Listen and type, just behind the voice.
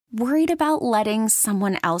Worried about letting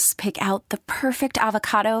someone else pick out the perfect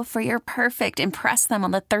avocado for your perfect impress them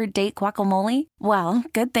on the third date guacamole? Well,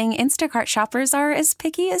 good thing Instacart shoppers are as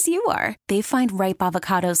picky as you are. They find ripe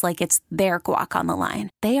avocados like it's their guac on the line.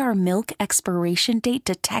 They are milk expiration date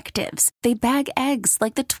detectives. They bag eggs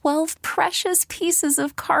like the 12 precious pieces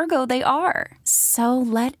of cargo they are. So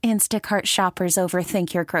let Instacart shoppers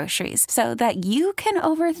overthink your groceries so that you can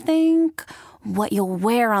overthink what you'll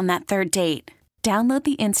wear on that third date. Download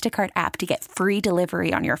the Instacart app to get free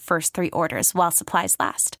delivery on your first 3 orders while supplies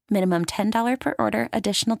last. Minimum $10 per order.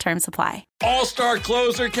 Additional terms apply. All-star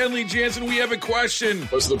closer Kenley Jansen, we have a question.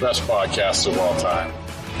 What's the best podcast of all time?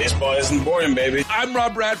 Baseball isn't boring, baby. I'm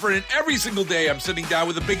Rob Bradford, and every single day I'm sitting down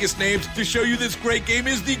with the biggest names to show you this great game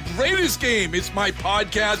is the greatest game. It's my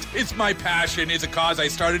podcast. It's my passion. It's a cause I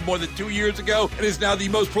started more than 2 years ago and is now the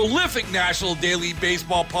most prolific national daily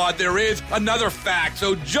baseball pod there is. Another fact.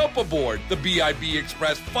 So jump aboard the BIB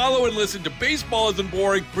Express. Follow and listen to Baseball Isn't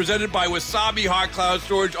Boring, presented by Wasabi Hot Cloud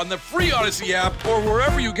Storage on the free Odyssey app or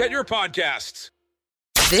wherever you get your podcasts.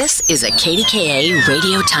 This is a KDKA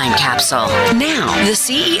radio time capsule. Now, the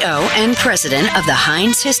CEO and president of the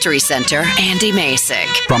Heinz History Center, Andy Masek.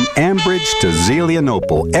 From Ambridge to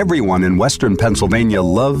Zelienople, everyone in Western Pennsylvania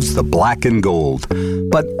loves the black and gold.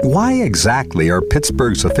 But why exactly are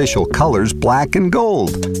Pittsburgh's official colors black and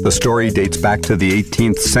gold? The story dates back to the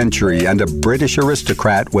 18th century and a British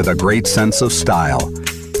aristocrat with a great sense of style.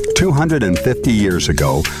 250 years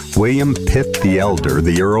ago, William Pitt the Elder,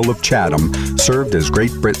 the Earl of Chatham, served as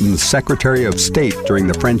Great Britain's Secretary of State during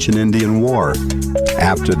the French and Indian War.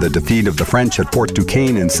 After the defeat of the French at Fort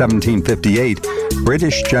Duquesne in 1758,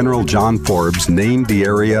 British General John Forbes named the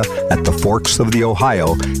area at the Forks of the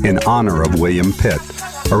Ohio in honor of William Pitt,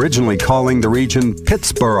 originally calling the region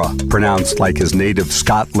Pittsburgh, pronounced like his native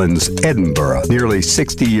Scotland's Edinburgh. Nearly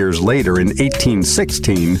 60 years later, in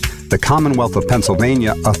 1816, the Commonwealth of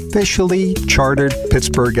Pennsylvania officially chartered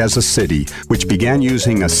Pittsburgh as a city, which began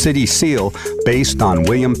using a city seal based on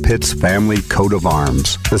William Pitt's family coat of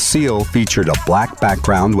arms. The seal featured a black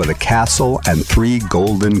background with a castle and 3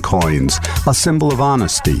 golden coins, a symbol of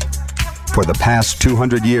honesty. For the past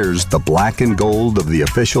 200 years, the black and gold of the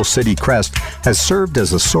official city crest has served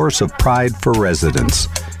as a source of pride for residents.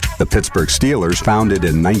 The Pittsburgh Steelers, founded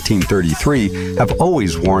in 1933, have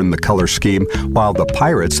always worn the color scheme, while the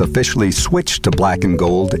Pirates officially switched to black and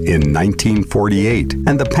gold in 1948.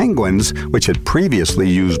 And the Penguins, which had previously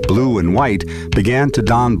used blue and white, began to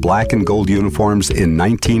don black and gold uniforms in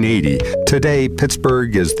 1980. Today,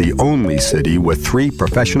 Pittsburgh is the only city with 3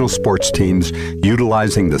 professional sports teams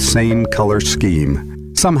utilizing the same color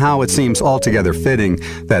scheme. Somehow it seems altogether fitting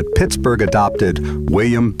that Pittsburgh adopted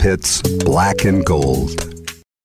William Pitt's black and gold.